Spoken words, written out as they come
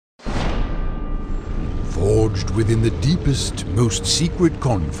forged within the deepest, most secret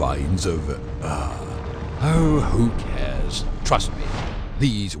confines of... Oh, who cares? Trust me,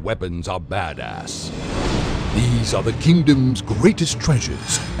 these weapons are badass. These are the kingdom's greatest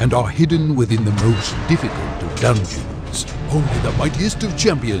treasures and are hidden within the most difficult of dungeons. Only the mightiest of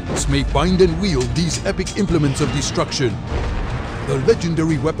champions may find and wield these epic implements of destruction. The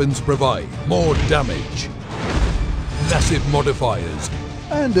legendary weapons provide more damage, massive modifiers,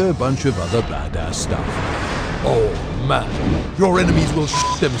 and a bunch of other badass stuff. Oh man, your enemies will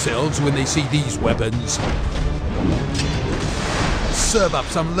shit themselves when they see these weapons. Serve up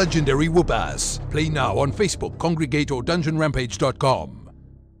some legendary whoop-ass. Play now on Facebook, Congregate, or DungeonRampage.com.